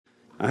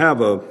I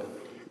have a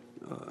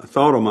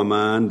thought on my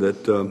mind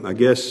that I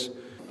guess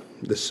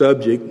the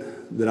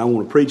subject that I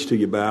want to preach to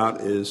you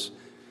about is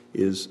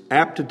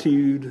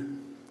aptitude,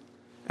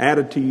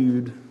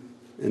 attitude,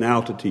 and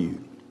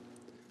altitude.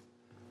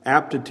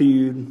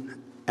 Aptitude,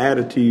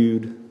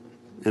 attitude,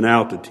 and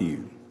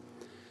altitude.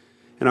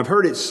 And I've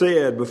heard it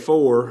said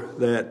before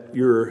that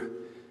your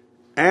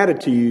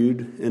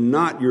attitude and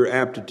not your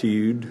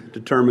aptitude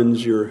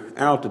determines your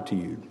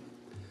altitude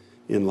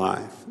in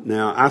life.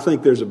 Now, I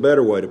think there's a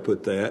better way to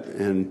put that,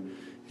 and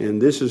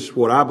this is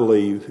what I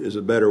believe is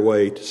a better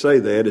way to say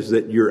that, is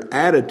that your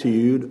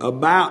attitude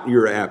about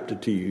your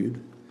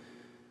aptitude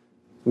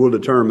will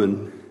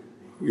determine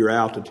your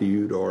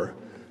altitude, or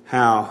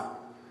how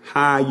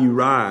high you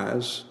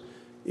rise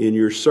in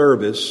your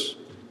service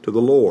to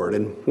the Lord.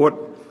 And what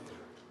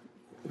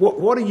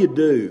do you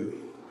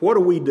do? What do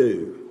we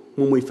do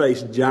when we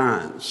face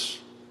giants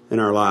in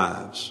our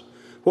lives?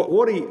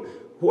 What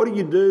do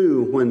you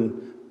do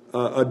when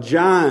a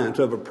giant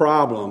of a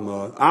problem,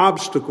 an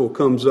obstacle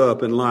comes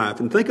up in life?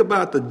 And think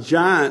about the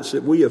giants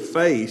that we have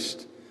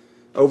faced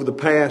over the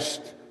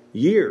past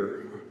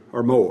year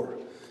or more,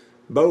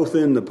 both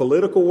in the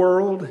political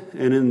world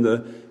and in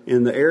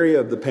the area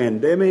of the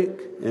pandemic,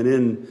 and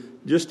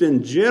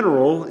in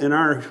general in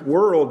our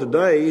world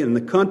today, in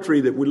the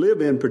country that we live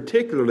in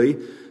particularly.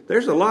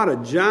 There's a lot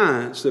of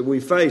giants that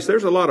we face.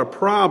 There's a lot of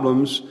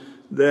problems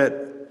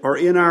that are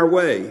in our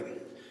way.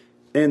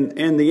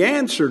 And the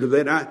answer to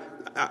that,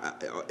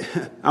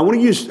 I want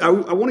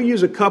to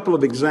use a couple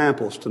of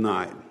examples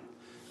tonight.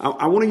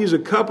 I want to use a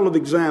couple of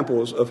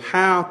examples of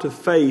how to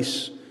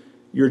face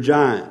your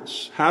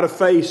giants, how to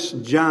face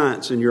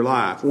giants in your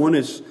life. One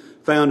is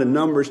found in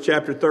Numbers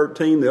chapter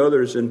 13. The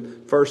other is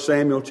in 1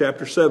 Samuel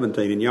chapter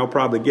 17. And y'all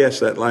probably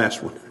guessed that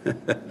last one.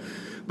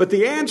 But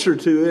the answer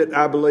to it,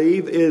 I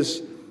believe,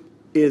 is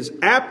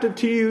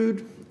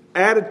aptitude,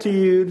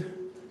 attitude,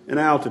 and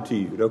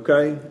altitude,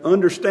 okay?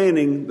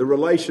 Understanding the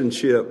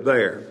relationship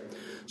there.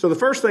 So the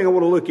first thing I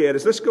want to look at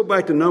is, let's go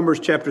back to Numbers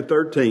chapter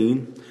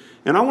 13,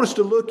 and I want us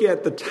to look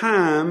at the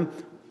time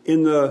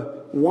in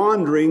the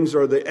wanderings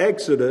or the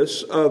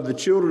exodus of the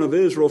children of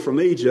Israel from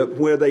Egypt,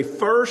 where they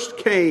first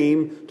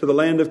came to the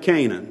land of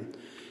Canaan.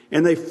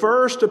 And they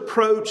first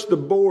approached the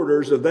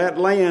borders of that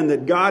land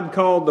that God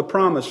called the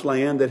Promised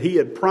Land, that He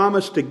had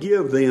promised to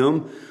give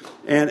them.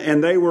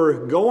 And they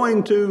were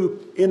going to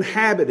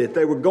inhabit it.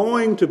 They were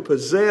going to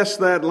possess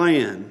that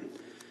land.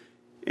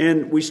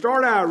 And we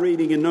start out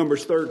reading in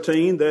Numbers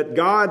 13 that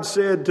God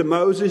said to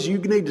Moses, you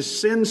need to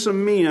send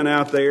some men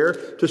out there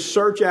to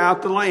search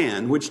out the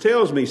land, which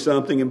tells me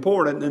something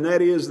important, and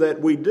that is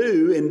that we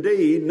do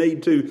indeed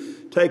need to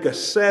take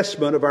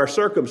assessment of our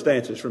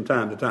circumstances from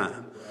time to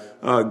time.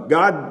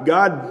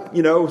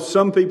 God,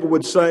 some people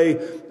would say,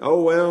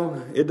 oh,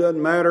 well, it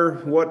doesn't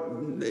matter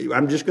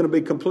I'm just going to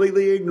be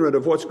completely ignorant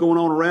of what's going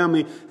on around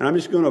me, and I'm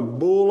just going to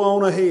bull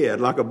on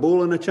ahead like a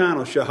bull in a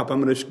china shop.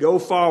 I'm going to just go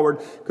forward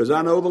because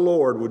I know the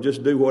Lord will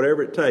just do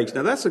whatever it takes.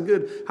 Now, that's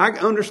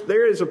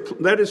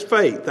that is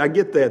faith. I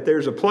get that.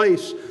 There's a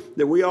place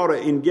that we ought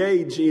to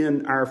engage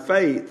in our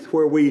faith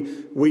where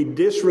we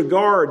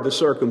disregard the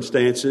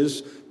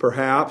circumstances,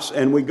 perhaps,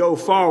 and we go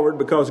forward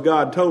because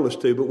God told us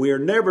to, but we are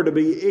never to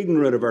be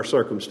ignorant of our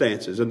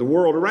circumstances and the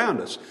world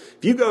around us.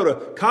 If you go to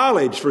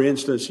college, for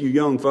instance, you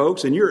young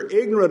folks, and you're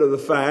ignorant of the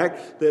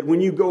fact that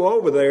when you go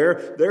over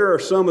there are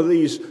some of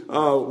these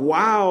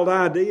wild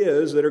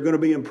ideas that are going to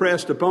be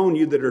impressed upon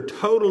you that are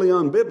totally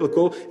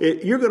unbiblical,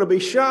 you're going to be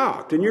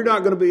shocked, and you're not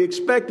going to be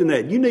expecting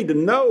that. You need to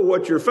know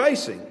what you're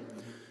facing.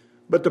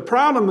 But the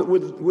problem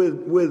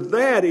with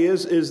that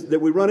is that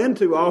we run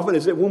into often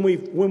is that when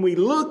we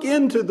look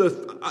into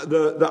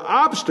the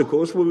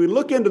obstacles, when we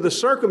look into the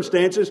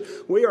circumstances,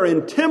 we are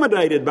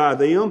intimidated by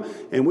them,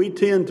 and we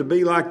tend to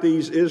be like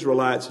these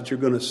Israelites that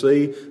you're going to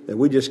see, that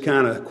we just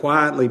kind of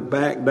quietly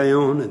back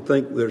down and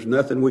think there's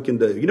nothing we can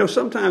do.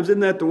 Sometimes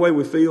isn't that the way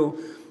we feel?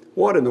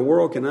 What in the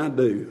world can I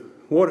do?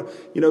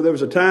 There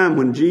was a time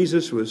when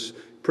Jesus was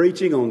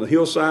preaching on the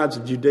hillsides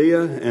of Judea,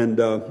 and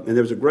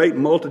there was a great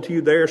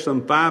multitude there,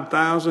 some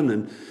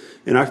 5,000,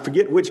 and I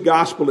forget which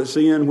gospel it's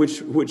in,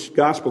 which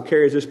gospel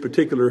carries this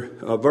particular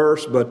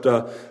verse, but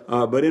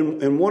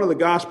in one of the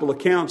gospel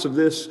accounts of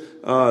this,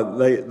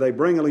 they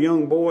bring a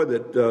young boy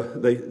that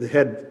they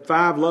had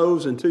 5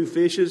 loaves and 2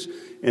 fishes,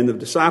 and the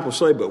disciples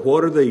say, but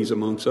what are these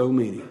among so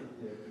many?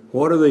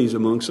 What are these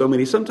among so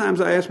many? Sometimes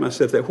I ask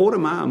myself that, what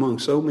am I among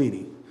so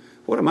many?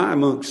 What am I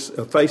amongst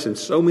facing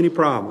so many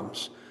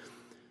problems?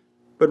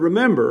 But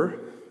remember,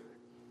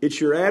 it's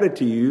your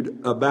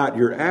attitude about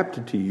your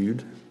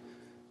aptitude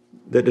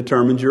that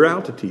determines your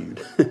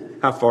altitude,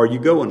 how far you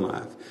go in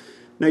life.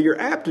 Now, your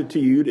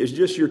aptitude is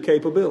just your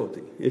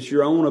capability. It's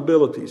your own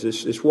abilities.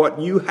 It's what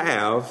you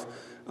have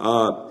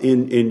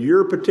in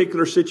your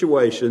particular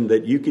situation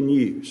that you can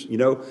use.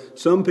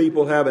 Some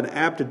people have an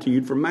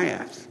aptitude for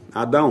math.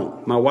 I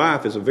don't. My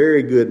wife is a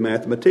very good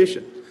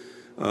mathematician.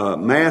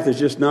 Math is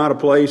just not a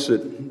place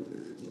that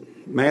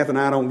math and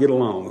I don't get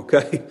along,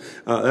 okay?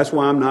 That's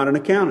why I'm not an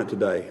accountant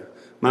today.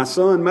 My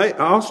son,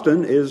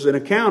 Austin, is an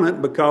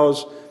accountant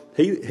because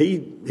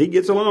he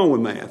gets along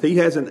with math. He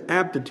has an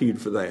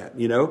aptitude for that,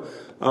 you know.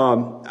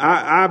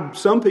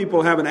 Some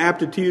people have an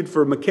aptitude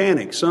for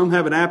mechanics. Some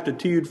have an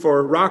aptitude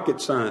for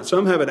rocket science.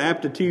 Some have an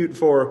aptitude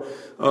for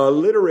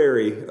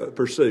literary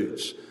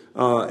pursuits.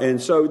 And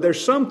so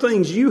there's some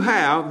things you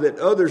have that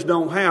others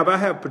don't have. I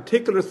have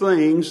particular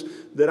things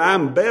that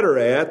I'm better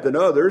at than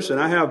others,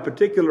 and I have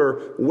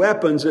particular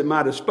weapons at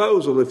my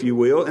disposal, if you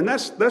will. And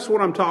that's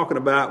what I'm talking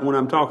about when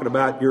I'm talking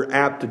about your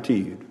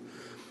aptitude.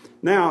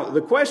 Now,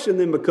 the question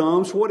then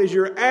becomes, what is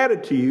your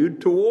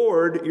attitude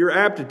toward your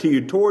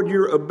aptitude, toward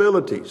your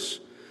abilities?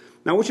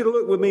 Now, I want you to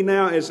look with me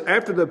now as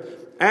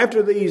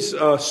after these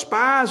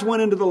spies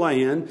went into the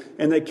land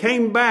and they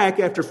came back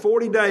after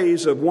 40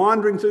 days of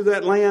wandering through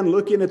that land,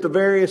 looking at the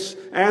various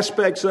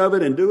aspects of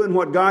it and doing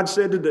what God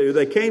said to do.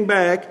 They came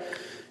back,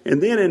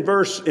 and then in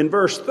verse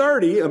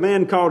 30, a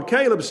man called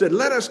Caleb said,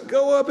 "Let us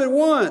go up at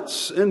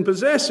once and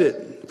possess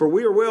it, for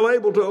we are well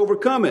able to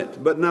overcome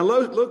it." But now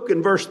look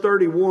in verse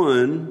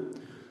 31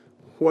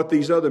 what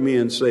these other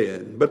men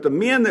said. "But the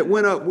men that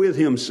went up with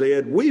him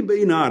said, We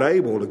be not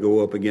able to go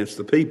up against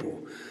the people,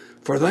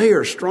 for they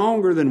are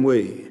stronger than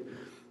we.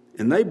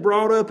 And they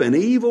brought up an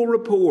evil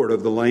report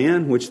of the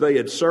land which they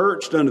had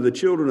searched unto the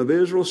children of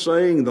Israel,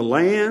 saying, The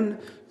land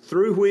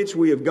through which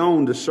we have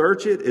gone to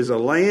search it is a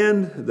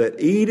land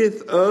that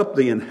eateth up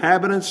the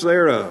inhabitants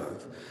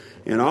thereof.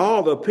 And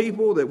all the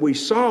people that we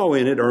saw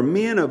in it are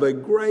men of a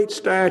great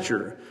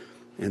stature.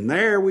 And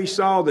there we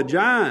saw the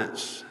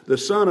giants, the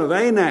son of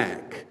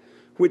Anak,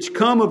 which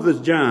come of the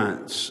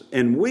giants.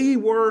 And we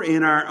were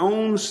in our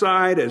own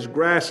sight as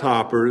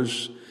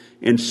grasshoppers,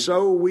 and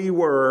so we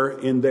were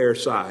in their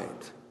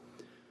sight."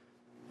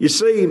 You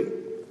see,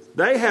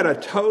 they had a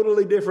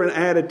totally different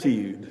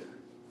attitude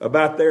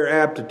about their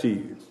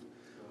aptitude.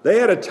 They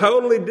had a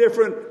totally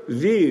different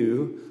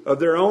view of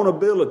their own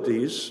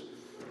abilities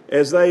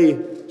as they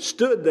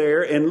stood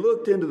there and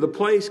looked into the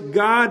place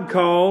God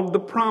called the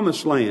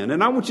Promised Land.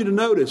 And I want you to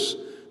notice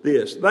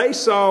this. They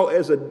saw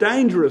as a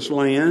dangerous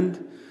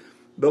land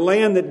the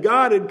land that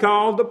God had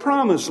called the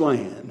Promised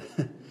Land.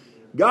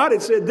 God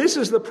had said, this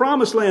is the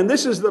Promised Land.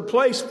 This is the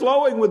place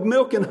flowing with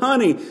milk and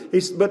honey.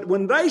 But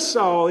when they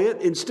saw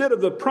it, instead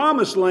of the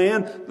Promised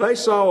Land, they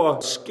saw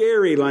a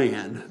scary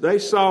land. They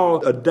saw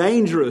a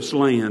dangerous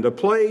land, a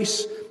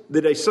place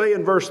that they say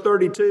in verse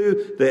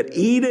 32, that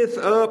eateth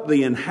up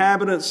the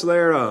inhabitants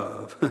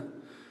thereof.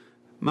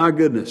 My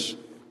goodness.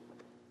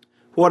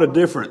 What a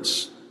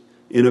difference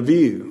in a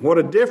view. What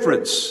a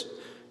difference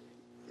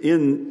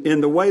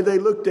in the way they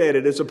looked at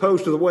it as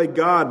opposed to the way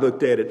God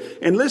looked at it.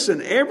 And listen,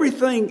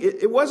 everything,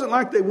 it wasn't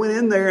like they went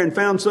in there and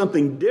found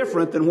something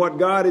different than what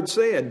God had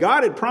said.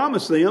 God had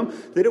promised them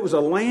that it was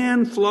a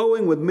land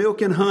flowing with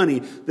milk and honey,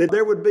 that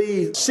there would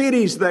be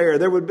cities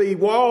there would be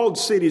walled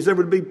cities, there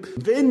would be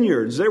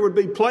vineyards, there would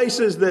be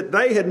places that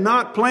they had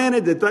not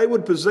planted that they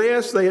would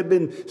possess. They had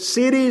been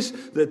cities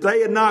that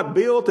they had not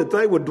built that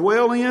they would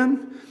dwell in.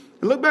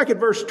 And look back at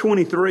verse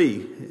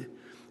 23.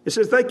 It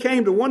says they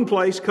came to one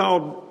place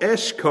called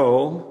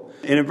Eshcol,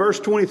 and in verse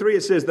 23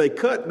 it says they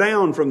cut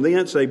down from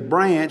thence a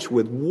branch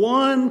with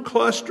one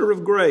cluster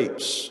of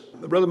grapes.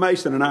 Brother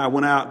Mason and I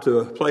went out to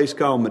a place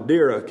called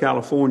Madeira,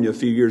 California a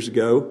few years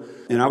ago,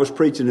 and I was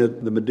preaching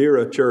at the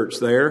Madeira church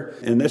there,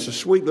 and that's a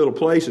sweet little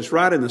place. It's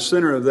right in the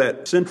center of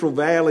that Central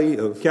Valley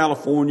of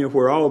California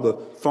where all the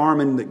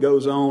farming that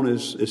goes on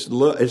is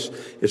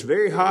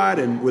very hot,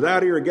 and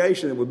without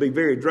irrigation it would be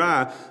very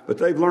dry, but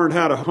they've learned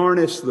how to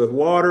harness the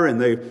water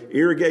and they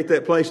irrigate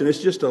that place, and it's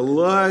just a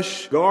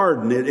lush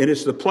garden, and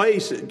it's the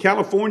place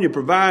California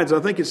provides.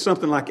 I think it's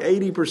something like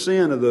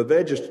 80% of the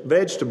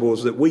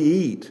vegetables that we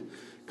eat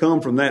come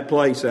from that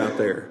place out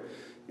there.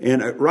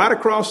 And right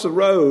across the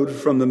road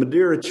from the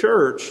Madeira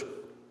church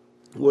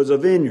was a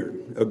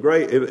vineyard.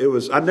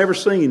 I'd never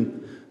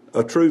seen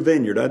a true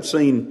vineyard. I'd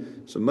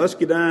seen some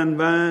muscadine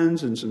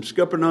vines and some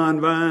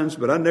scuppernong vines,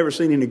 but I'd never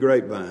seen any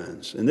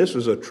grapevines. And this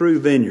was a true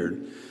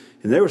vineyard.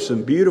 And there were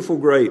some beautiful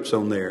grapes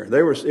on there.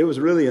 It was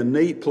really a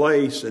neat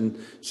place,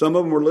 and some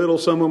of them were little,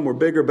 some of them were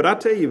bigger. But I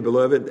tell you,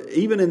 beloved,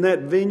 even in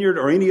that vineyard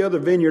or any other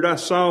vineyard I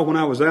saw when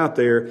I was out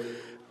there,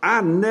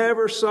 I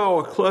never saw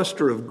a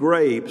cluster of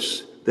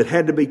grapes that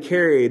had to be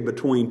carried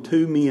between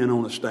two men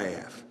on a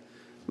staff.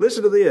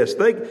 Listen to this.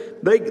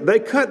 They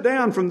cut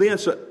down from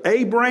thence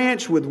a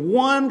branch with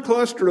one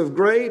cluster of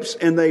grapes,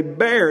 and they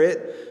bear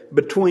it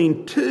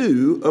between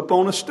two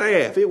upon a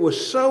staff. It was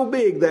so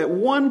big, that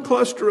one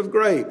cluster of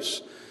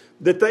grapes,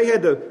 that they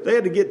had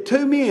to get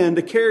two men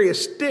to carry a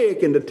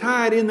stick and to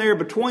tie it in there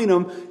between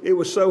them. It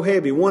was so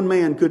heavy, one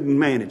man couldn't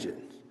manage it.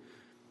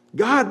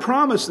 God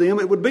promised them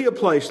it would be a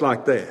place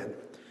like that.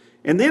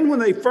 And then when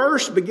they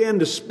first began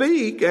to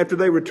speak, after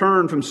they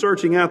returned from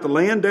searching out the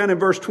land, down in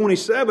verse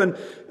 27,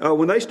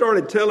 when they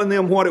started telling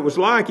them what it was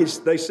like,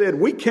 they said,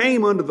 "We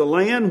came unto the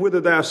land whither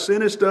thou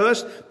sentest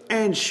us,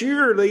 and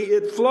surely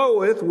it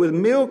floweth with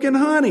milk and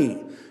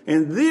honey,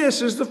 and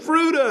this is the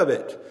fruit of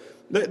it."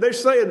 They're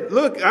saying,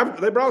 look,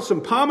 they brought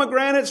some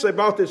pomegranates. They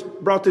brought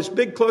this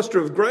big cluster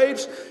of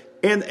grapes.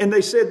 And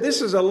they said,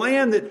 this is a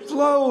land that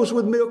flows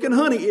with milk and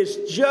honey.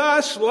 It's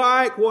just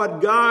like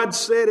what God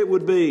said it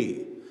would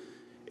be.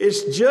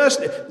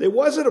 There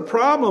wasn't a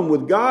problem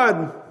with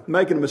God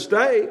making a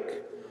mistake.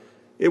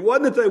 It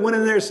wasn't that they went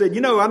in there and said,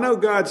 I know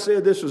God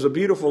said this was a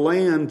beautiful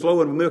land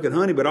flowing with milk and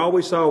honey, but all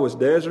we saw was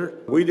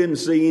desert. We didn't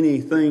see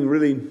anything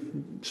really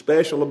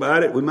special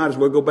about it. We might as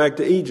well go back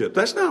to Egypt.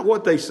 That's not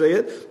what they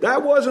said.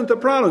 That wasn't the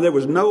problem. There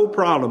was no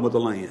problem with the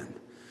land.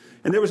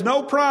 And there was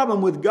no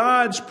problem with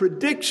God's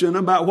prediction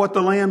about what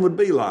the land would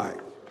be like.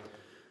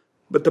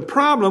 But the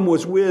problem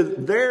was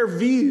with their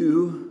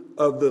view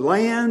of the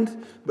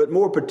land, but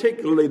more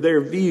particularly their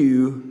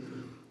view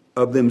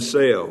of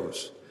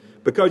themselves.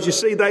 Because you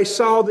see, they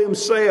saw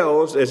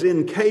themselves as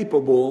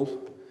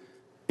incapable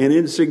and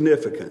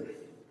insignificant.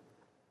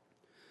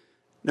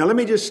 Now let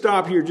me just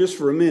stop here just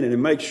for a minute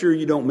and make sure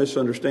you don't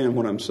misunderstand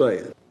what I'm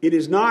saying. It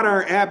is not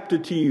our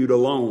aptitude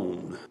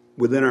alone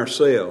within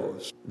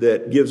ourselves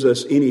that gives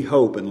us any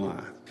hope in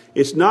life.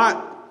 It's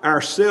not our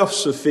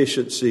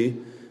self-sufficiency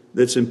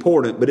that's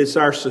important, but it's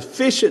our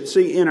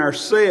sufficiency in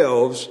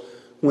ourselves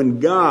when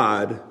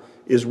God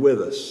is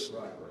with us.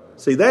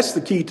 See, that's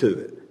the key to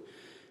it.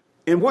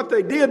 And what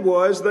they did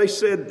was they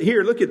said,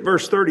 here, look at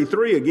verse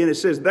 33 again. It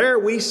says, there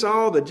we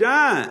saw the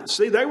giants.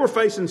 See, they were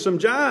facing some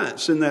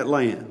giants in that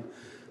land.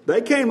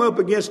 They came up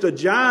against a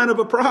giant of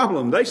a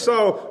problem. They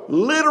saw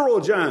literal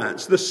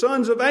giants, the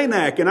sons of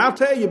Anak. And I'll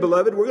tell you,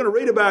 beloved, we're going to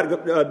read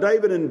about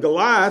David and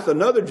Goliath,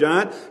 another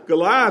giant.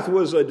 Goliath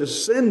was a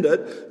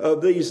descendant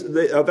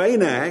of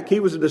Anak. He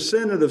was a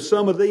descendant of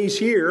some of these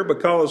here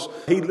because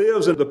he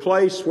lives in the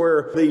place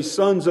where these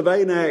sons of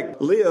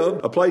Anak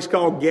lived, a place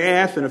called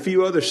Gath and a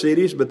few other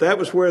cities, but that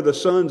was where the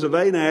sons of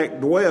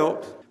Anak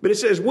dwelt. But it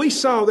says, we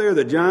saw there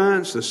the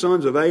giants, the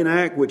sons of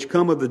Anak, which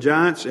come of the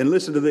giants. And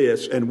listen to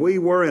this. And we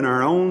were in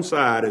our own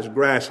sight as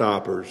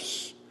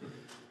grasshoppers.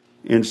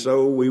 And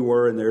so we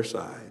were in their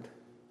side.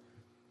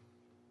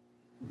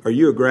 Are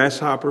you a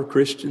grasshopper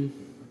Christian?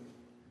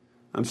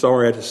 I'm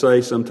sorry I have to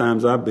say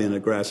sometimes I've been a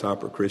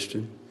grasshopper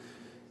Christian.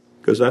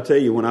 Because I tell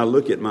you, when I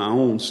look at my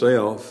own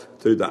self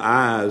through the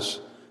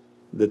eyes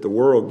that the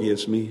world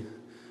gives me,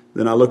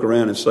 then I look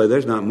around and say,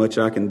 there's not much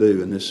I can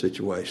do in this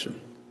situation.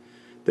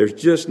 There's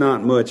just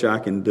not much I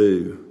can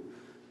do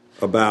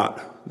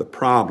about the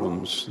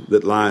problems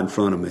that lie in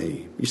front of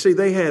me. You see,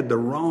 they had the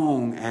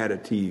wrong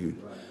attitude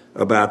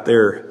about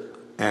their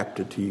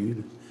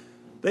aptitude.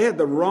 They had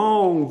the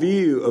wrong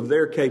view of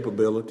their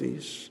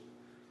capabilities.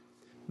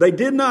 They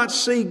did not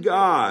see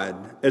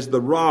God as the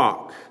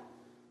rock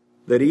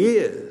that He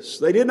is.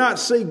 They did not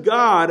see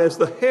God as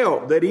the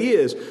help that He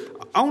is.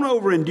 On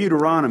over in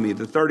Deuteronomy,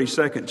 the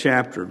 32nd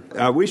chapter.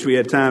 I wish we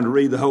had time to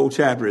read the whole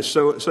chapter. It's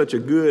such a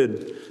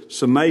good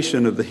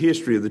summation of the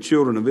history of the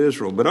children of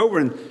Israel. But over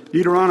in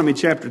Deuteronomy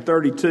chapter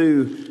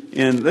 32,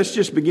 and let's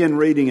just begin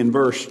reading in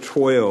verse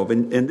 12.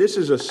 And this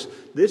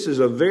is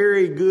a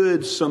very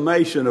good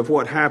summation of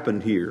what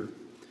happened here.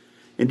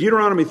 In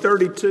Deuteronomy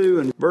 32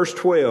 and verse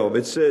 12,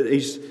 it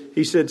says,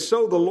 he said,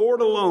 so the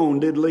Lord alone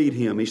did lead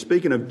him. He's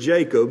speaking of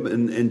Jacob,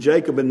 and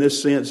Jacob in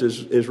this sense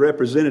is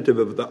representative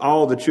of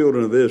all the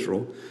children of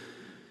Israel.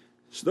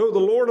 So the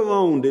Lord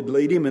alone did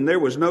lead him, and there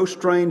was no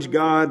strange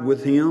God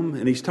with him.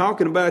 And he's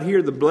talking about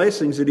here the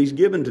blessings that He's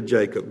given to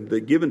Jacob,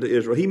 that given to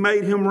Israel. He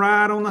made him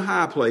ride on the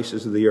high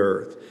places of the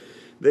earth,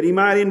 that he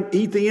might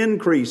eat the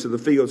increase of the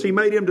fields. He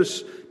made him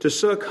to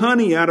suck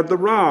honey out of the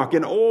rock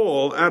and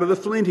oil out of the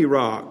flinty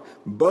rock,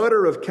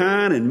 butter of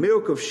kine and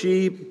milk of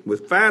sheep,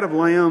 with fat of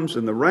lambs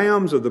and the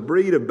rams of the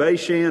breed of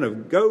Bashan,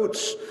 of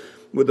goats,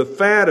 with the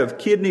fat of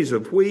kidneys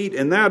of wheat,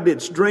 and thou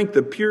didst drink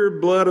the pure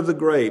blood of the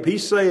grape.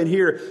 He's saying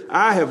here,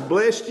 I have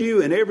blessed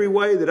you in every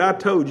way that I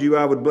told you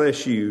I would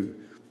bless you.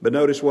 But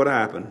notice what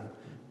happened.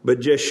 But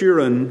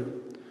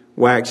Jeshurun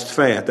waxed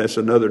fat. That's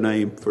another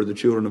name for the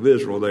children of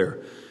Israel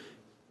there.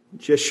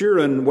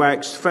 Jeshurun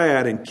waxed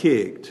fat and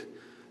kicked.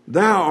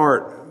 Thou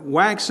art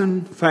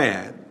waxen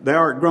fat. Thou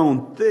art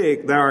grown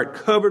thick. Thou art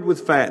covered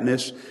with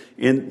fatness.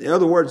 In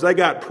other words, they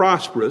got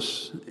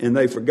prosperous and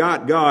they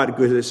forgot God,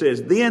 because it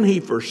says, then he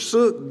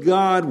forsook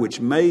God which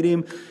made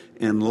him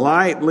and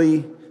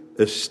lightly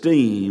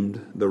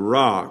esteemed the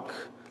rock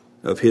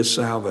of his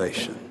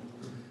salvation.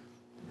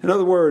 In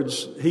other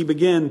words, he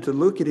began to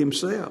look at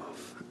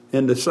himself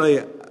and to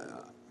say,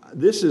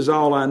 this is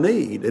all I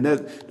need.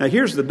 And now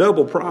here's the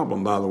double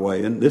problem, by the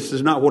way, and this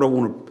is not what I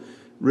want to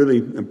really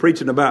am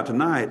preaching about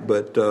tonight,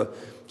 but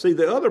see,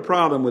 the other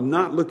problem with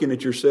not looking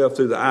at yourself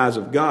through the eyes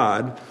of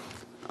God,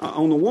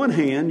 on the one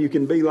hand, you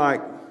can be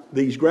like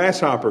these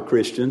grasshopper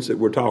Christians that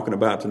we're talking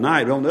about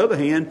tonight. On the other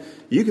hand,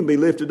 you can be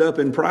lifted up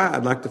in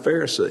pride like the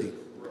Pharisee.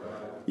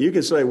 You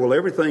can say, well,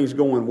 everything's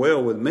going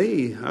well with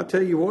me. I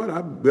tell you what,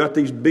 I've got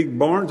these big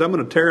barns. I'm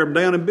going to tear them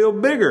down and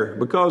build bigger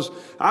because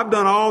I've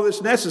done all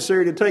that's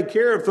necessary to take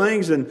care of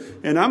things, and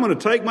I'm going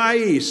to take my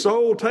ease.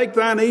 Soul, take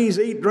thine ease,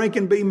 eat, drink,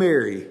 and be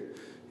merry.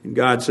 And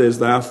God says,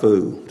 "Thou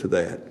fool," to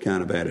that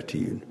kind of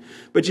attitude.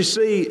 But you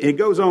see, it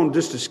goes on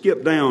just to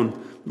skip down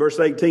verse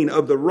 18.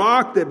 "Of the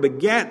rock that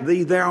begat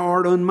thee thou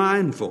art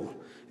unmindful,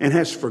 and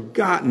hast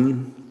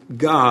forgotten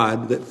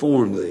God that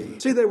formed thee."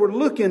 See, they were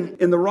looking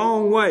in the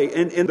wrong way.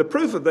 And the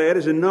proof of that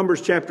is in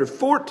Numbers chapter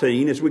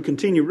 14, as we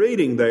continue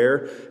reading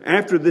there,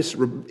 after this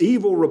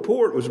evil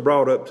report was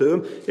brought up to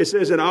them. It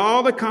says, "And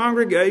all the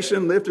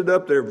congregation lifted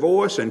up their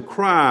voice and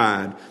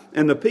cried,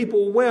 and the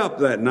people wept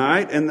that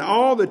night, and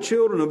all the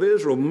children of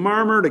Israel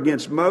murmured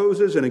against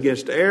Moses and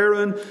against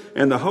Aaron,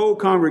 and the whole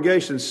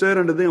congregation said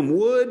unto them,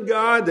 Would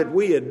God that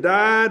we had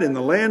died in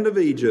the land of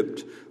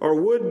Egypt, or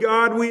would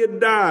God we had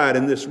died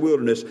in this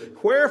wilderness?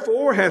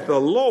 Wherefore hath the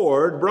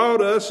Lord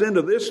brought us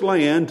into this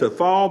land to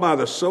fall by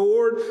the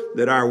sword,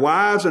 that our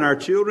wives and our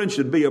children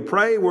should be a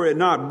prey? Were it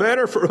not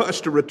better for us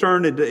to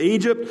return into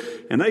Egypt?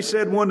 And they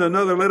said one to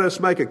another, Let us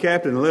make a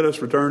captain and let us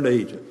return to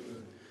Egypt."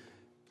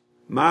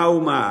 My, oh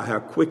my, how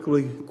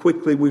quickly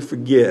we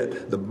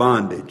forget the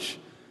bondage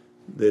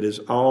that is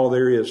all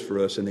there is for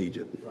us in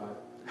Egypt.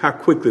 How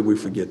quickly we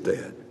forget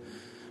that.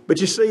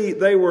 But you see,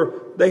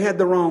 they had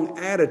the wrong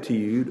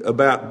attitude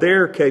about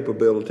their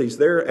capabilities,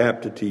 their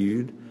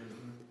aptitude,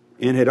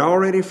 and had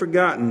already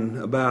forgotten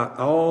about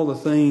all the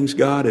things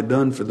God had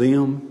done for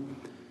them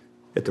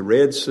at the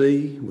Red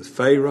Sea with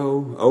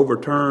Pharaoh,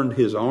 overturned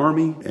his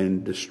army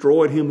and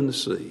destroyed him in the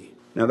sea.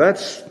 Now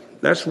that's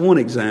one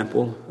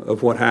example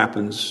of what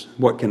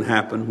can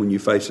happen when you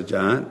face a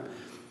giant.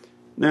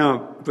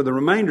 Now, for the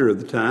remainder of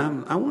the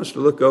time, I want us to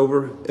look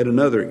over at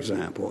another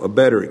example, a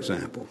better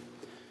example.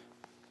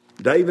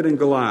 David and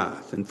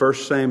Goliath in 1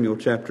 Samuel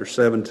chapter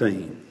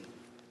 17.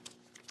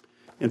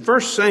 In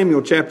 1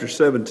 Samuel chapter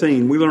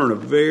 17, we learn a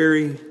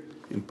very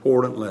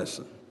important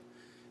lesson.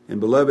 And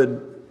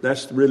beloved,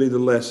 that's really the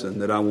lesson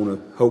that I want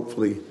to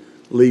hopefully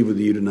leave with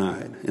you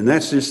tonight. And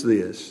that's just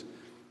this.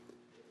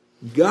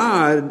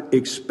 God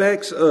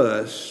expects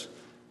us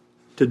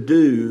to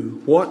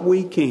do what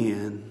we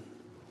can,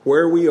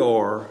 where we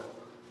are,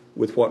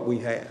 with what we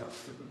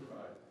have.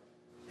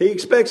 He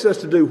expects us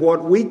to do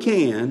what we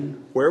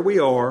can, where we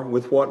are,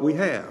 with what we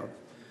have.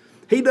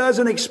 He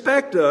doesn't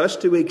expect us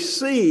to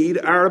exceed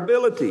our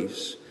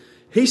abilities.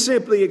 He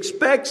simply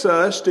expects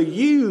us to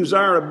use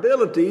our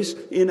abilities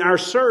in our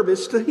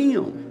service to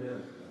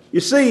Him.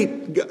 You see,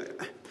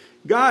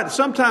 God,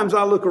 sometimes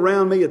I look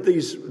around me at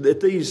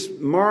these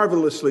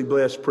marvelously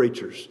blessed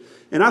preachers,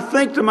 and I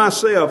think to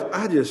myself,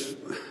 I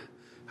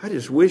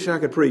just wish I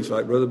could preach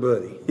like Brother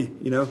Buddy.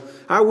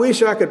 I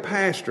wish I could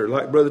pastor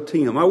like Brother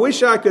Tim. I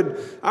wish I could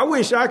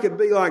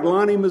be like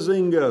Lonnie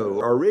Mazingo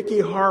or Ricky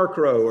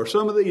Harcrow or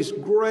some of these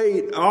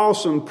great,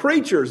 awesome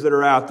preachers that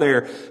are out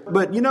there.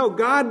 But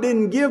God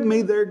didn't give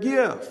me their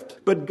gift.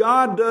 But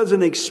God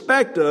doesn't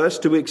expect us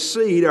to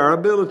exceed our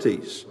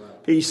abilities.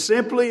 He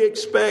simply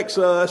expects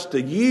us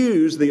to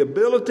use the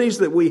abilities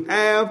that we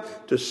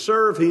have to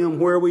serve Him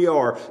where we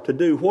are, to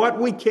do what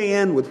we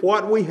can with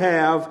what we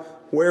have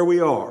where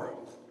we are.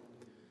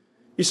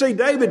 You see,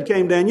 David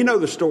came down. You know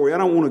the story. I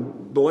don't want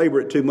to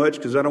belabor it too much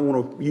because I don't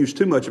want to use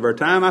too much of our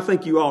time. I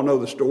think you all know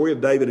the story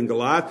of David and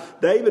Goliath.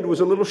 David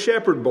was a little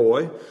shepherd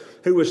boy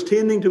who was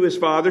tending to his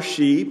father's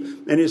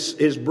sheep, and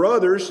his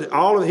brothers,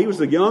 he was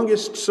the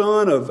youngest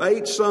son of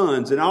 8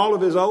 sons, and all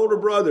of his older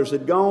brothers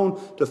had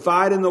gone to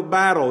fight in the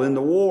battle, in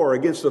the war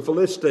against the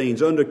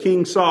Philistines under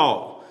King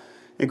Saul.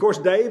 And of course,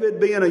 David,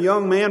 being a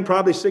young man,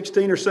 probably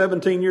 16 or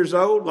 17 years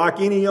old, like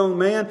any young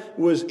man,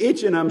 was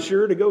itching, I'm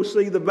sure, to go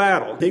see the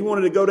battle. He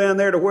wanted to go down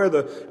there to where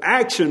the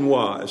action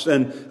was.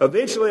 And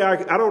eventually,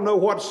 I don't know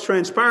what's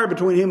transpired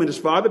between him and his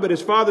father, but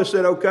his father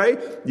said, okay,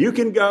 you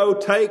can go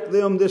take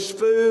them this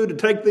food,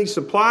 take these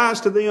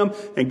supplies to them,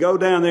 and go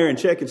down there and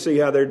check and see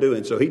how they're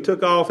doing. So he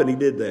took off and he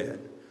did that.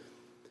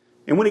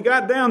 And when he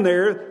got down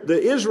there,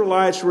 the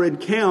Israelites were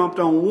encamped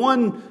on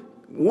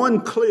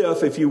one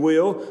cliff, if you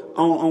will,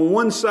 on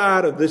one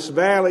side of this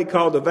valley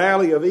called the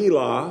Valley of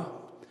Elah.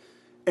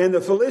 And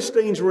the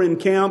Philistines were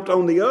encamped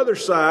on the other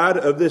side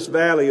of this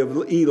Valley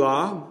of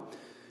Elah.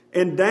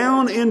 And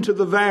down into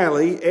the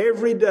valley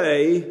every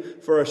day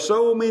for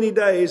so many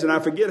days, and I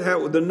forget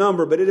the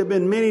number, but it had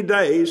been many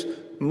days,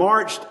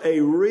 marched a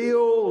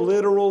real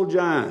literal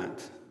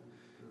giant.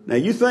 Now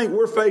you think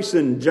we're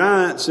facing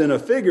giants in a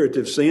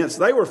figurative sense.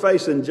 They were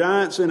facing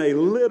giants in a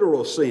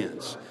literal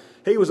sense.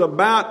 He was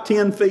about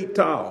 10 feet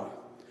tall.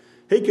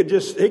 He could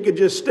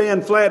just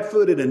stand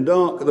flat-footed and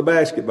dunk the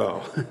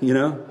basketball,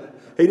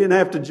 He didn't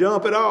have to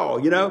jump at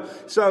all,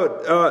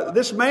 So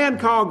this man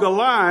called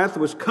Goliath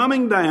was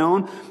coming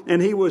down, and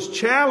he was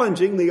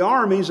challenging the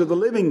armies of the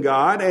living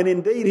God. And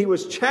indeed, he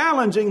was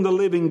challenging the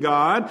living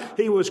God.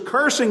 He was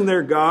cursing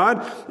their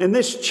God. And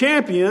this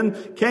champion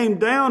came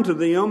down to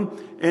them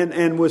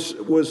and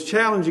was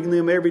challenging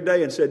them every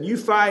day and said, you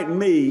fight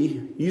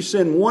me. You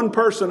send one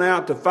person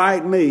out to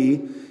fight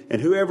me.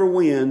 And whoever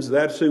wins,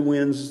 that's who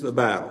wins the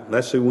battle.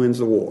 That's who wins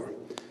the war.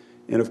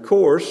 And of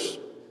course,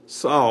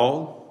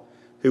 Saul,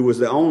 who was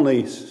the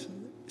only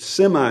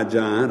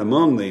semi-giant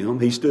among them,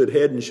 he stood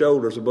head and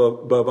shoulders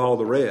above all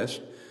the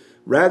rest.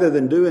 rather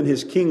than doing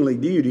his kingly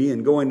duty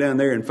and going down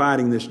there and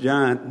fighting this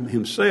giant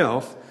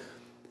himself,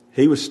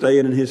 he was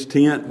staying in his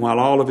tent while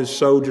all of his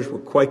soldiers were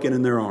quaking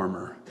in their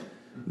armor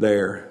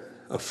there,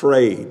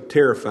 afraid,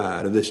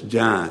 terrified of this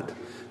giant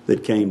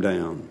that came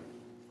down.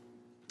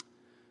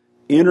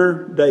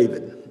 Enter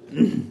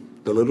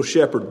David, the little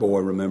shepherd boy,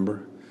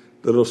 remember?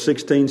 The little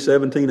 16,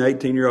 17,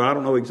 18-year-old. I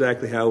don't know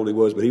exactly how old he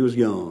was, but he was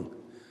young.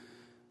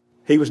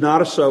 He was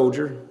not a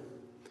soldier.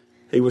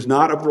 He was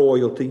not of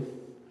royalty.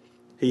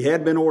 He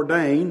had been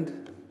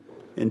ordained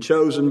and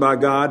chosen by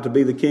God to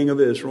be the king of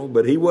Israel,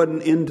 but he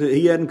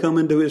hadn't come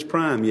into his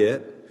prime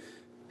yet.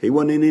 He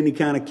wasn't in any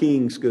kind of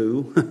king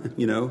school,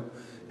 you know.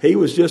 He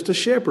was just a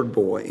shepherd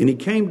boy. And he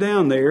came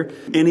down there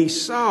and he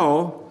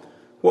saw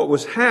what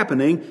was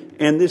happening.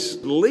 And this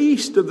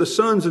least of the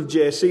sons of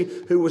Jesse,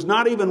 who was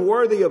not even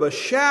worthy of a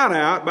shout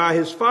out by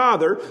his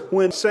father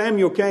when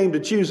Samuel came to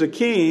choose a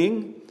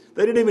king.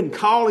 They didn't even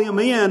call him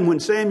in when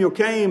Samuel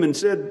came and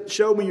said,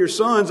 show me your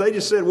sons. They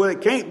just said, well,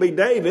 it can't be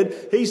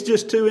David. He's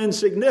just too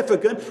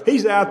insignificant.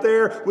 He's out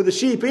there with the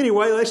sheep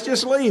anyway. Let's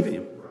just leave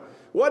him.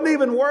 Wasn't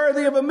even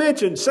worthy of a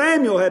mention.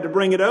 Samuel had to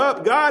bring it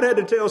up. God had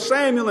to tell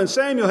Samuel, and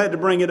Samuel had to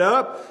bring it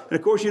up. And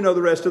of course, you know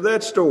the rest of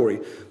that story.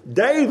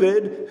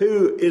 David,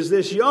 who is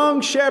this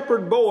young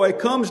shepherd boy,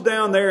 comes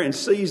down there and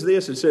sees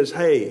this and says,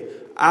 hey,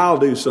 I'll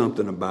do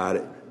something about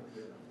it.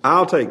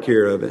 I'll take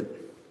care of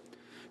it.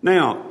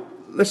 Now,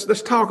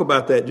 let's talk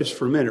about that just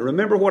for a minute.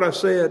 Remember what I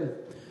said?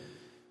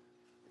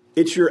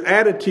 It's your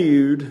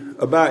attitude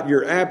about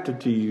your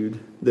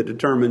aptitude that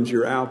determines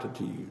your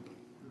altitude.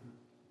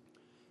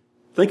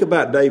 Think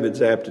about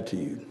David's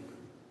aptitude.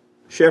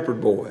 Shepherd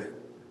boy,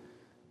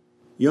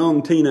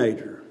 young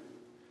teenager,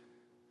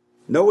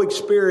 no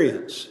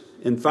experience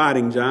in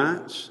fighting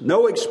giants,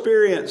 no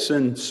experience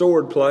in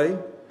sword play.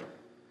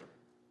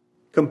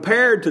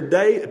 Compared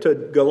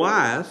to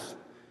Goliath,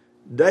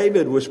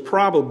 David was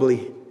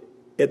probably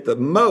at the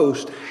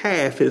most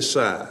half his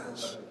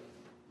size.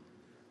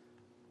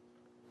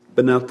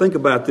 But now think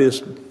about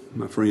this,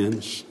 my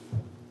friends.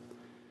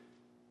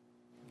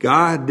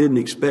 God didn't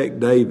expect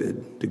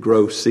David to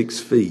grow 6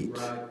 feet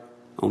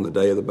on the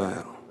day of the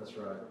battle. That's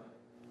right.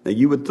 Now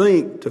you would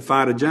think to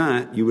fight a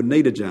giant, you would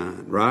need a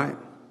giant, right?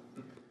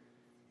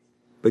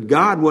 But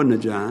God wasn't a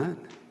giant.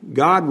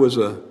 God was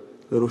a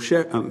little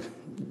shepherd.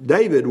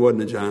 David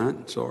wasn't a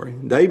giant, sorry.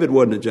 David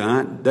wasn't a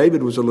giant.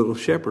 David was a little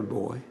shepherd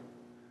boy.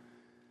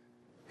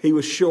 He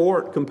was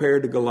short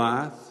compared to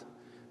Goliath,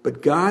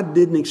 but God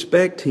didn't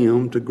expect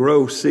him to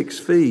grow 6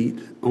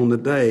 feet on the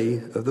day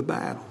of the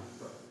battle.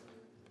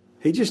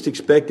 He just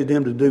expected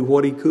him to do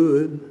what he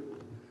could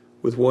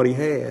with what he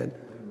had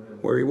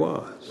where he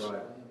was.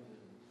 Right.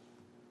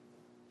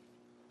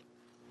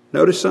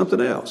 Notice something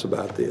else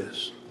about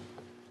this.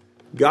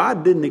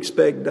 God didn't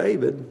expect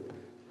David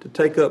to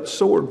take up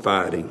sword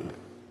fighting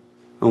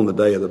on the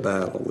day of the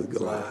battle with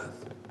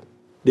Goliath.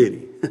 Did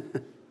he?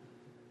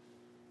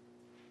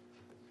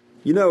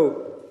 You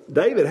know,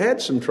 David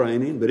had some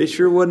training, but it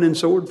sure wasn't in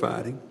sword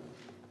fighting.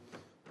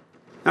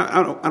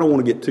 I don't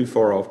want to get too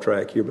far off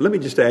track here, but let me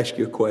just ask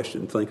you a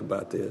question. Think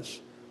about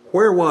this.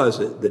 Where was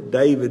it that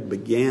David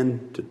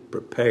began to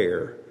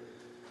prepare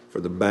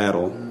for the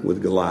battle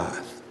with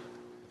Goliath?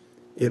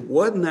 It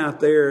wasn't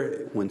out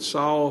there when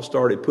Saul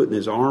started putting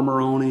his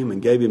armor on him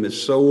and gave him his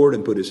sword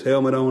and put his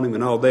helmet on him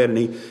and all that. And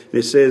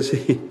it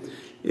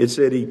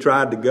said he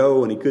tried to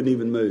go and he couldn't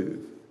even move.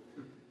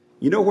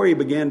 You know where he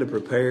began to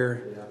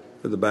prepare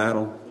for the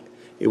battle?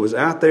 It was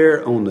out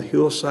there on the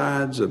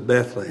hillsides of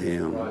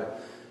Bethlehem. Right.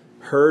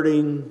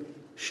 Herding,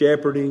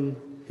 shepherding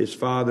his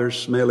father's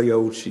smelly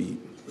old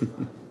sheep.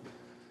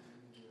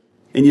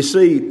 And you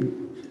see,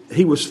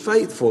 he was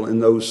faithful in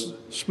those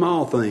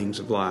small things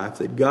of life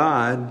that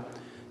God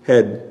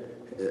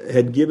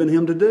had given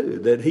him to do.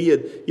 That he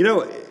had, you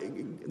know,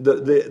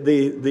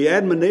 the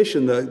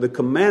admonition, the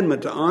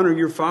commandment to honor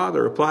your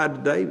father applied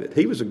to David.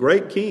 He was a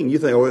great king. You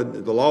think, oh,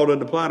 the law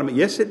doesn't apply to me.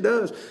 Yes, it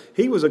does.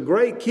 He was a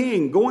great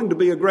king, going to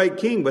be a great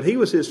king, but he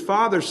was his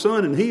father's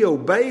son and he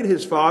obeyed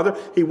his father.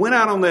 He went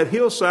out on that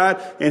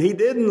hillside and he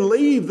didn't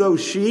leave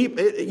those sheep.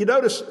 You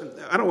notice,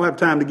 I don't have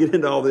time to get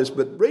into all this,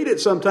 but read it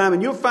sometime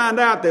and you'll find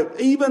out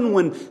that even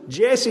when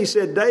Jesse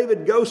said,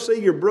 David, go see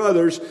your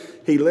brothers,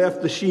 he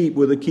left the sheep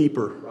with a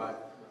keeper. Right.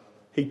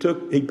 He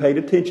paid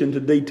attention to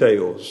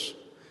details.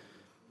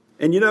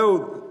 And you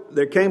know,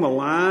 there came a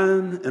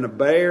lion and a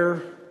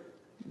bear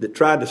that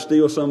tried to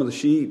steal some of the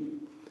sheep.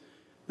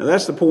 Now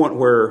that's the point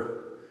where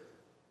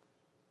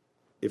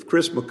if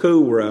Chris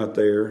McCool were out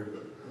there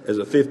as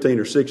a 15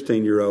 or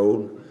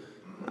 16-year-old,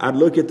 I'd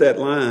look at that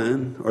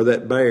lion or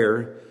that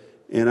bear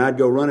and I'd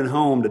go running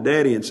home to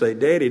Daddy and say,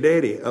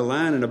 Daddy, a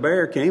lion and a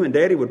bear came. And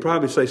Daddy would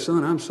probably say,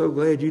 son, I'm so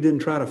glad you didn't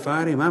try to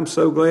fight him. I'm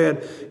so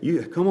glad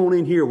you come on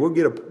in here. We'll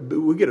get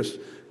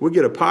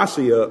a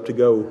posse up to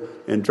go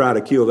and try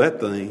to kill that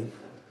thing.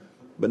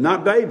 But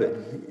not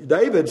David.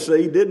 David,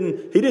 see, he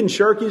didn't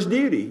shirk his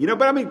duty. You know,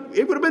 but I mean,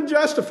 it would have been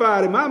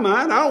justified in my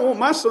mind. I don't want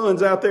my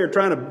sons out there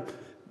trying to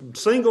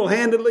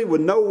single-handedly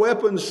with no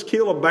weapons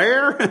kill a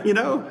bear, you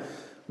know.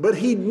 But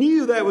he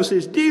knew that was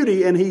his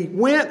duty, and he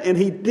went and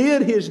he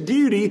did his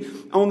duty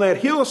on that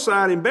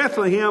hillside in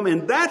Bethlehem,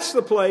 and that's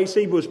the place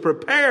he was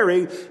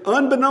preparing,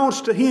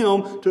 unbeknownst to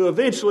him, to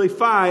eventually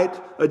fight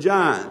a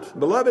giant.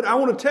 Beloved, I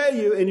want to tell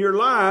you, in your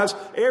lives,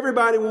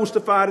 everybody wants to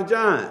fight a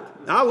giant.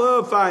 I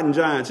love fighting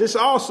giants. It's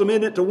awesome,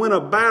 isn't it, to win a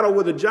battle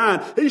with a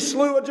giant? He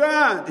slew a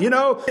giant. You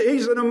know,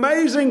 he's an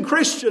amazing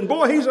Christian.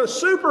 Boy, he's a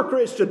super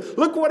Christian.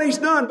 Look what he's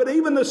done. But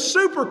even the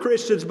super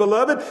Christians,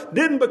 beloved,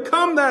 didn't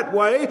become that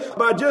way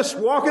by just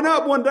walking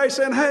up one day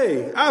saying,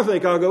 hey, I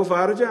think I'll go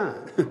fight a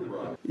giant.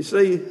 You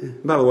see,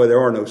 by the way, there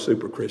are no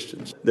super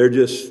Christians. They're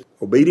just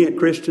obedient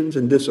Christians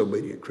and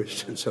disobedient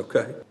Christians,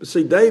 okay? But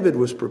see, David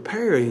was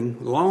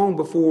preparing long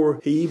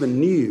before he even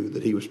knew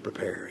that he was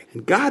preparing.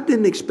 And God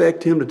didn't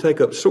expect him to take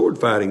up sword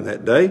fighting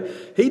that day.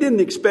 He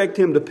didn't expect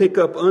him to pick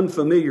up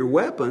unfamiliar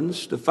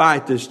weapons to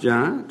fight this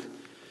giant.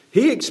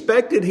 He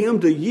expected him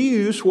to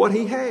use what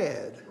he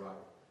had.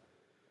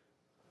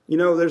 You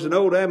know, there's an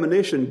old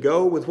admonition,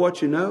 go with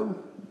what you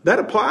know. That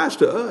applies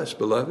to us,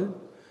 beloved.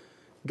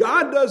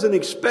 God doesn't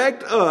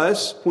expect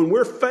us, when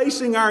we're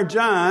facing our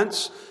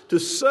giants, to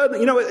suddenly,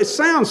 you know, it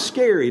sounds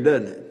scary,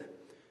 doesn't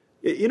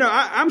it? You know,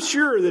 I'm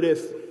sure that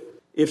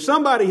if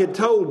somebody had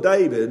told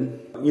David,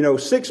 you know,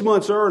 6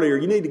 months earlier,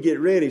 you need to get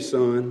ready,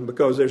 son,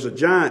 because there's a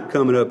giant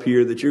coming up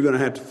here that you're going to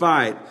have to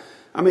fight.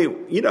 I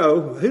mean, you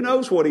know, who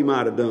knows what he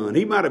might have done?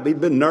 He might have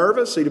been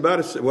nervous. He might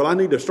have said, well, I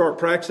need to start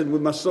practicing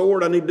with my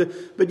sword.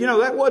 But you know,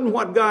 that wasn't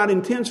what God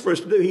intends for us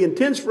to do. He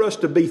intends for us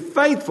to be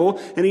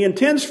faithful, and He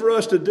intends for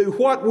us to do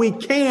what we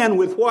can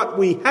with what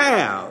we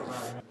have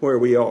where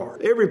we are.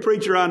 Every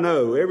preacher I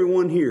know,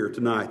 everyone here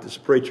tonight that's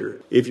a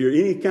preacher, if you're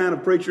any kind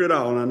of preacher at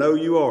all, and I know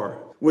you are,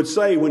 would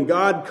say when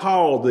God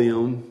called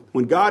them,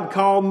 when God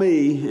called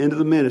me into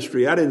the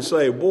ministry, I didn't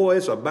say, boy,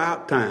 it's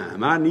about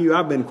time. I knew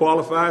I've been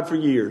qualified for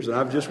years, and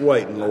I'm just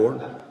waiting,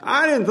 Lord.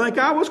 I didn't think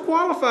I was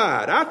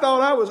qualified. I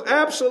thought I was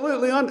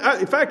absolutely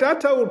in fact, I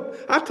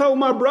told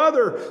my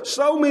brother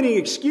so many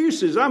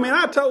excuses. I mean,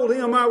 I told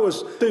him I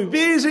was too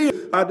busy.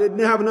 I didn't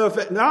have enough.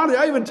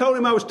 I even told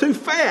him I was too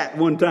fat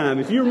one time,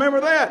 if you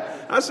remember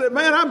that. I said,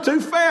 man, I'm too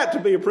fat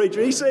to be a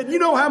preacher. He said, you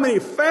know how many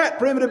fat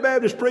Primitive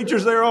Baptist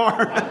preachers there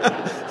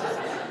are?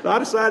 So I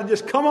decided to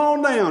just come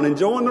on down and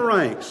join the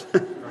ranks.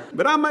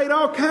 But I made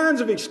all kinds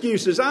of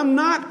excuses. I'm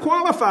not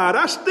qualified.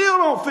 I still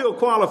don't feel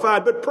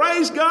qualified. But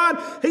praise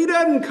God, He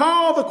doesn't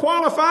call the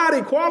qualified.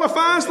 He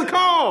qualifies the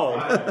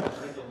called.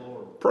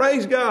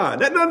 Praise God.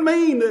 That doesn't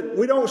mean that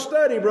we don't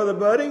study, Brother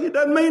Buddy. It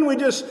doesn't mean we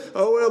just,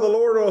 oh, well, the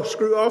Lord will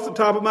screw off the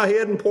top of my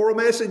head and pour a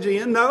message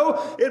in.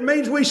 No, it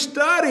means we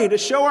study to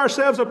show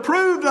ourselves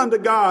approved unto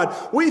God.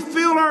 We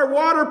fill our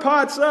water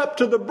pots up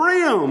to the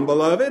brim,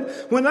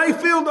 beloved. When they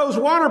filled those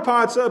water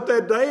pots up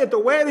that day at the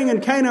wedding in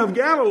Cana of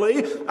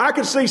Galilee, I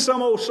could see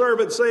some old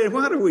servant saying,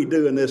 what are we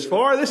doing this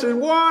for? This is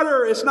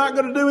water. It's not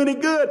going to do any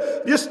good.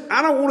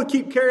 I don't want to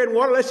keep carrying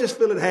water. Let's just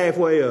fill it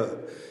halfway up.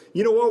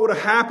 You know what would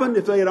have happened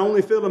if they had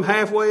only filled them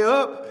halfway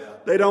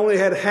up? They'd only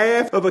had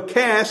half of a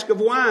cask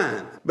of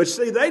wine. But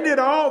see, they did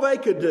all they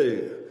could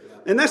do.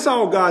 And that's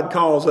all God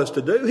calls us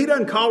to do. He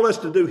doesn't call us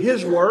to do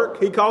His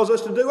work. He calls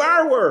us to do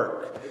our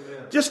work.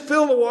 Amen. Just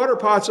fill the water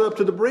pots up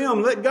to the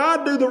brim. Let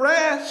God do the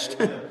rest.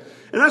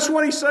 And that's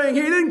what He's saying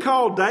here. He didn't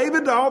call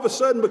David to all of a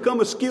sudden become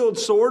a skilled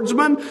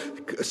swordsman.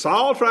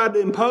 Saul tried to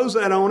impose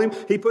that on him.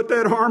 He put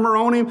that armor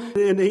on him,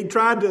 and he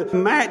tried to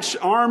match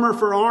armor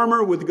for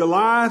armor with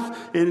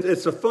Goliath. And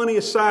it's the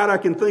funniest sight I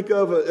can think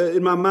of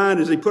in my mind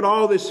is he put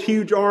all this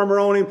huge armor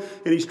on him,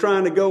 and he's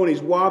trying to go, and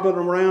he's wobbling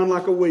around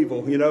like a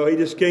weevil. You know, he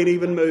just can't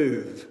even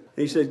move.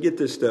 He said, get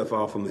this stuff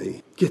off of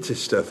me. Get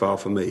this stuff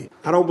off of me.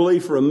 I don't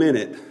believe for a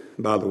minute,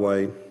 by the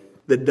way,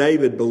 that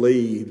David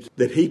believed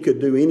that he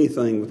could do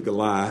anything with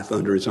Goliath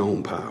under his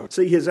own power.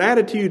 See, his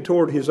attitude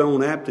toward his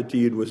own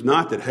aptitude was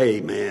not that, hey,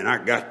 man,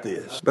 I got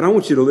this. But I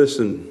want you to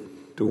listen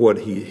to what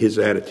his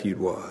attitude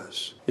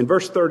was. In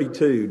verse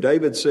 32,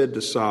 David said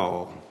to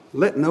Saul,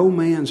 let no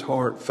man's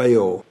heart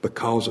fail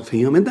because of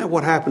him. Isn't that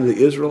what happened to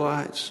the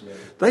Israelites? Yeah.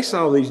 They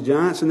saw these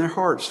giants and their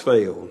hearts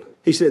failed.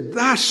 He said,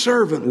 thy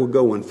servant will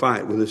go and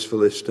fight with this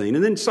Philistine.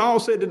 And then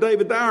Saul said to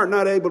David, thou art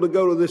not able to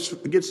go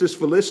against this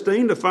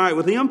Philistine to fight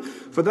with him,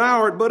 for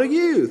thou art but a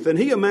youth, and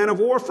he a man of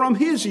war from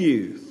his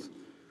youth.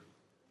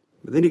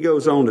 But then he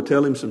goes on to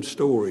tell him some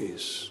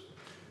stories.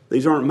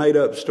 These aren't made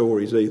up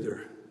stories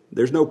either.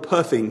 There's no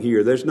puffing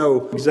here. There's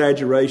no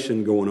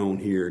exaggeration going on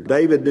here.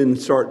 David didn't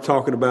start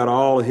talking about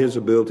all of his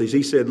abilities.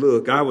 He said,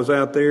 look, I was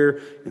out there,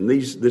 and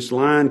this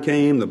lion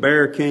came, the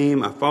bear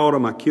came, I fought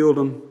him, I killed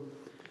him.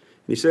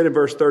 He said in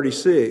verse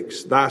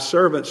 36, thy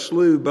servant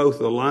slew both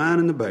the lion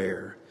and the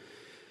bear,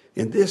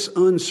 and this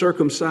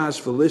uncircumcised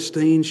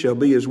Philistine shall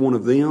be as one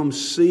of them,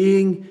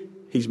 seeing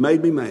he's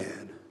made me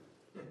mad.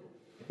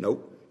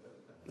 Nope,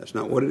 that's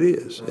not what it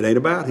is. It ain't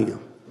about him.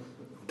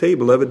 I'll tell you,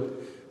 beloved,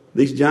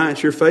 these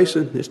giants you're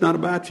facing, it's not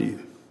about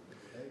you.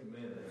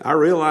 Amen. I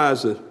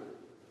realize the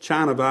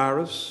China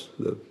virus,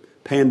 the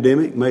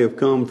pandemic, may have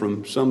come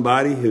from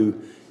somebody who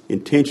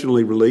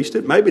intentionally released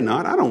it. Maybe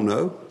not, I don't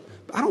know.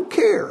 But I don't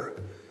care.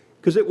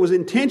 Because it was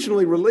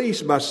intentionally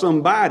released by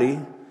somebody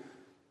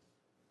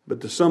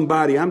But the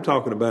somebody I'm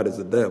talking about is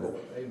the devil.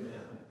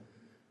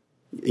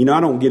 Amen. I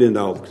don't get into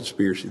all the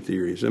conspiracy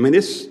theories. I mean,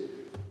 it's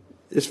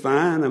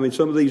fine. I mean,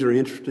 some of these are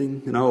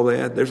interesting and all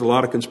that. There's a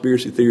lot of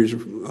conspiracy theories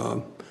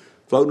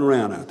floating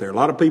around out there. A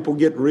lot of people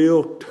get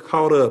real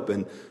caught up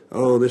in,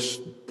 this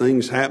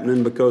thing's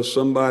happening because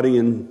somebody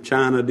in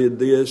China did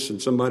this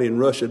and somebody in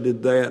Russia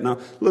did that. Now,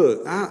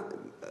 look,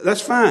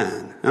 that's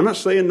fine. I'm not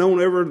saying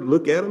don't ever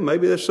look at them.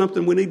 Maybe that's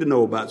something we need to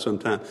know about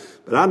sometime.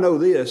 But I know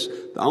this,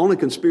 the only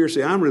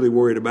conspiracy I'm really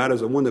worried about is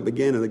the one that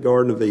began in the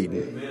Garden of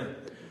Eden.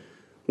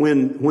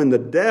 Amen. When the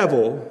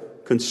devil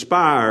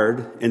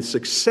conspired and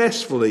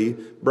successfully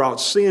brought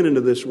sin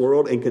into this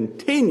world and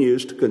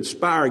continues to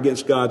conspire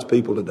against God's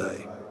people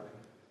today.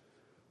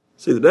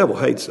 See, the devil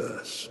hates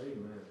us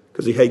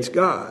because he hates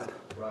God.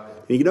 Right.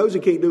 And he knows he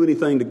can't do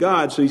anything to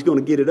God, so he's going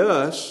to get at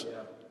us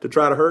to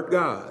try to hurt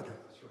God.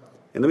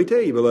 And let me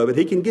tell you, beloved,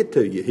 he can get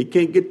to you. He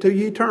can't get to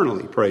you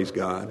eternally, praise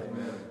God.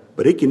 Amen.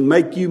 But he can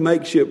make you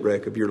make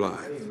shipwreck of your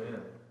life.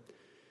 Amen.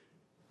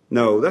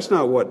 No, that's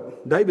not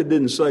what... David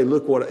didn't say,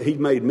 look what he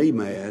made me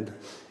mad.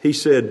 He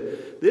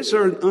said, this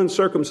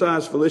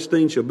uncircumcised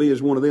Philistine shall be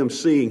as one of them,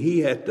 seeing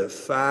he hath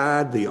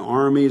defied the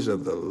armies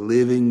of the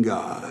living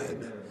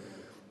God.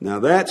 Now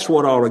that's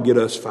what ought to get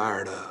us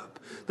fired up.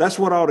 That's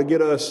what ought to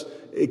get us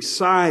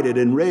excited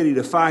and ready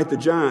to fight the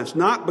giants.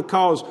 Not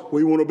because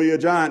we want to be a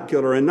giant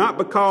killer and not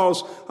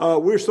because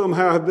we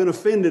somehow have been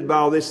offended by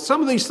all this.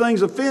 Some of these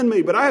things offend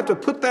me, but I have to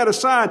put that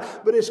aside.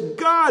 But it's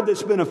God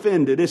that's been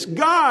offended. It's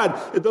God,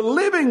 the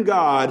living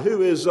God,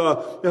 who is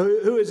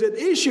at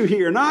issue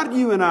here, not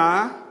you and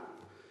I.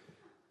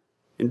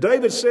 And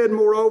David said,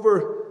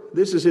 moreover,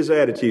 this is his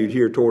attitude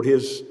here toward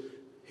his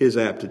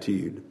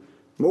aptitude.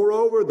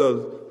 Moreover,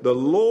 the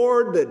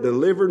Lord that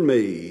delivered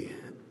me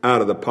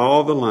out of the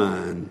paw of the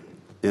lion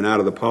and out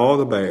of the paw of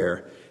the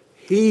bear,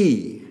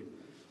 he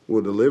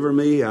will deliver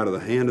me out of the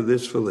hand of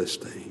this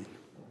Philistine.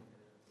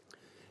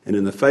 And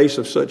in the face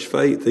of such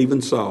faith,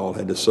 even Saul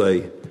had to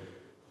say,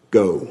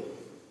 go,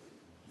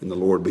 and the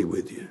Lord be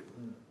with you.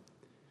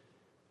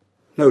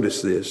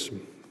 Notice this.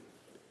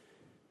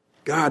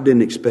 God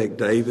didn't expect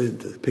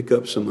David to pick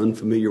up some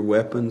unfamiliar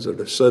weapons or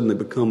to suddenly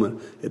become an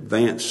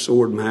advanced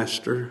sword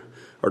master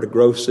or to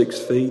grow 6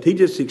 feet. He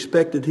just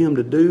expected him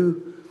to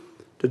do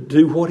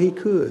what he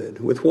could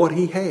with what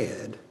he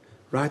had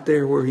right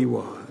there where he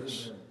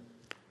was.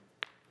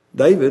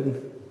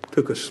 David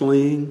took a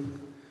sling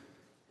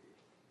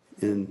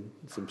and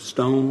some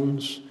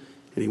stones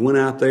and he went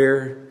out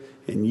there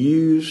and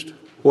used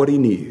what he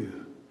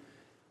knew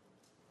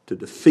to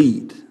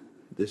defeat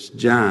this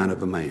giant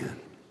of a man.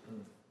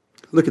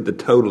 Look at the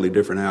totally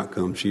different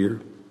outcomes here.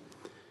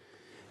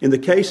 In the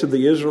case of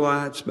the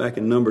Israelites, back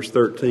in Numbers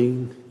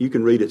 13, you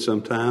can read it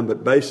sometime,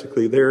 but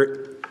basically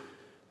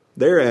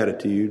their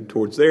attitude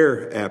towards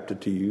their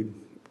aptitude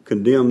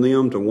condemned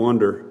them to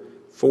wander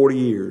 40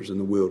 years in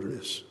the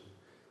wilderness.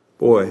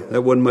 Boy,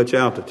 that wasn't much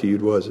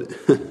altitude, was it?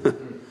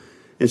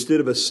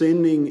 Instead of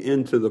ascending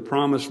into the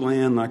promised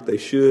land like they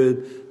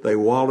should, they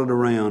wallowed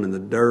around in the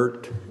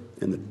dirt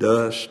and the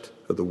dust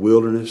of the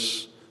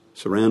wilderness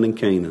surrounding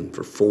Canaan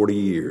for 40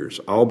 years,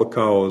 all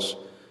because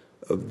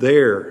of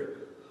their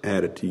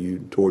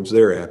attitude towards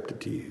their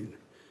aptitude.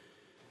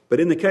 But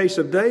in the case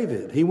of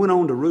David, he went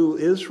on to rule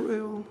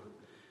Israel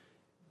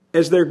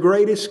as their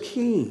greatest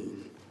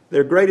king,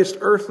 their greatest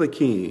earthly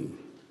king.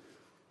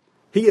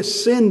 He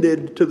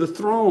ascended to the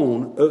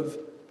throne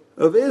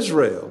of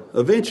Israel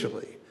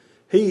eventually.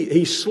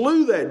 He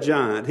slew that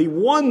giant. He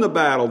won the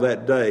battle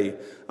that day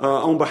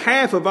on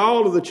behalf of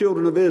all of the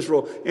children of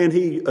Israel. And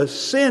he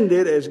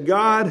ascended as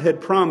God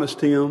had promised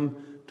him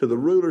to the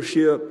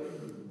rulership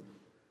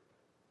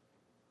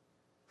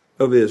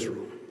of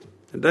Israel.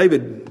 And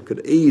David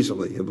could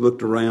easily have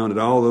looked around at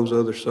all those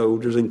other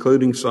soldiers,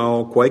 including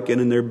Saul, quaking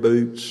in their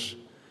boots,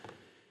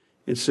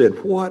 and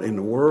said, what in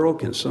the world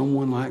can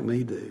someone like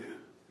me do?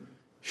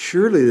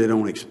 Surely they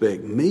don't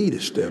expect me to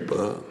step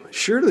up.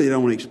 Surely they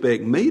don't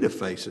expect me to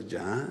face a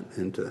giant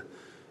and to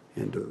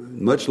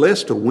much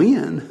less to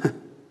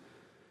win.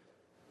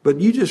 But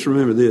you just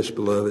remember this,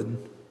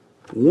 beloved.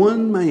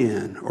 One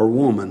man or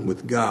woman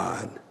with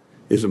God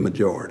is a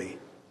majority.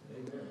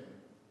 Amen.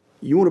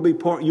 You want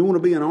to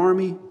be an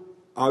army?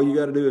 All you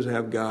got to do is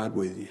have God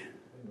with you.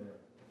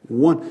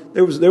 Amen.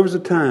 There was a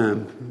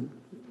time,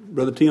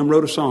 Brother Tim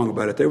wrote a song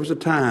about it. There was a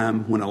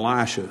time when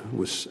Elisha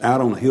was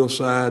out on the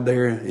hillside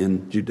there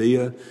in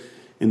Judea,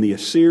 and the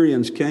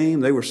Assyrians came.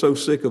 They were so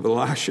sick of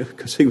Elisha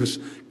because he was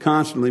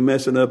constantly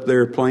messing up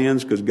their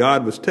plans because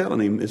God was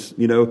telling him.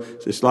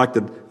 It's like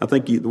I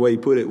think the way he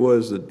put it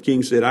was the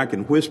king said, I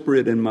can whisper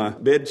it in my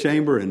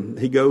bedchamber, and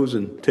he goes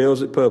and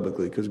tells it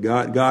publicly because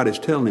God is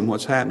telling him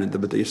what's happening.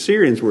 But the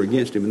Assyrians were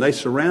against him, and they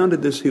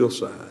surrounded this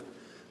hillside.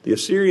 The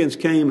Assyrians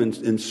came and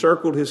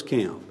encircled his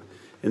camp.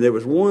 And there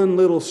was one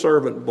little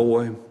servant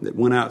boy that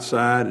went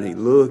outside and he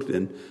looked,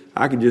 and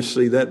I could just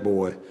see that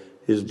boy.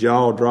 His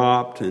jaw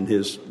dropped and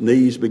his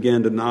knees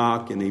began to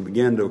knock and he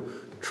began to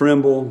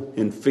tremble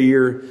in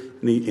fear.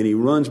 And he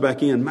runs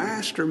back in,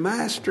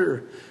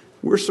 Master,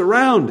 we're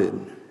surrounded.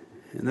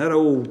 And that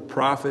old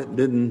prophet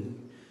didn't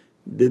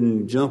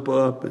didn't jump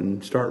up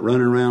and start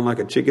running around like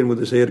a chicken with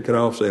his head cut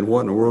off saying,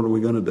 what in the world are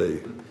we going to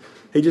do?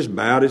 He just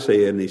bowed his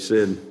head and he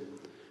said,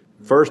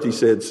 first he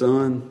said,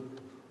 son,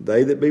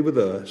 they that be with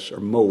us are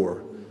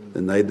more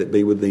than they that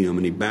be with them.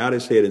 And he bowed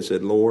his head and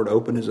said, Lord,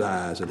 open his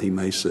eyes that he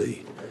may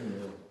see.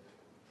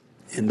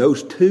 And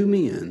those two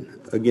men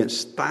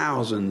against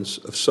thousands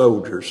of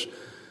soldiers,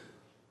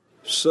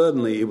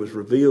 suddenly it was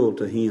revealed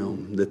to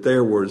him that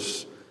there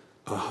was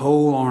a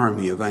whole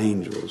army of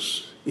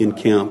angels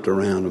encamped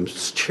around them,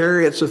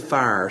 chariots of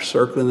fire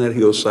circling that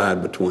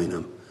hillside between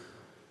them.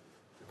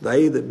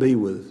 They that be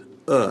with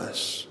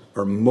us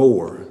are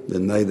more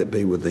than they that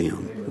be with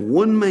them.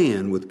 One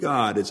man with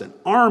God is an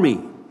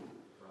army.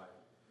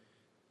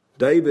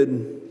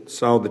 David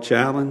saw the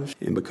challenge,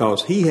 and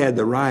because he had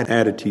the right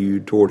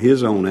attitude toward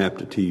his own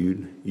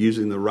aptitude,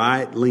 using the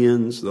right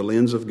lens, the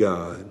lens of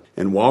God,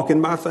 and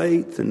walking by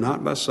faith and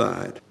not by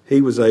sight,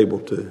 he was able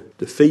to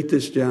defeat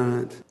this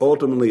giant,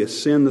 ultimately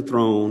ascend the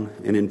throne,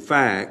 and in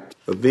fact,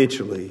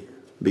 eventually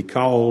be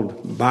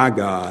called by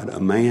God a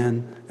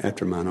man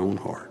after mine own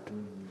heart.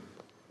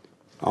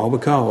 All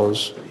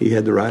because he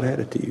had the right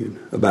attitude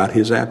about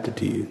his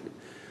aptitude.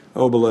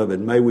 Oh, beloved,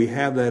 may we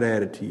have that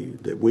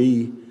attitude that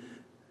we,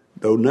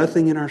 though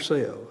nothing in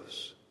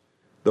ourselves,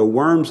 though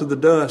worms of the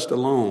dust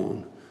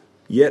alone,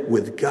 yet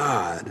with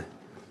God,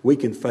 we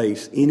can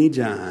face any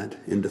giant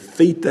and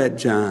defeat that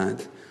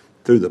giant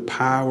through the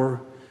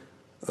power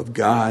of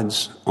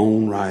God's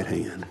own right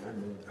hand.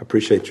 I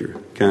appreciate your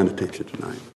kind attention tonight.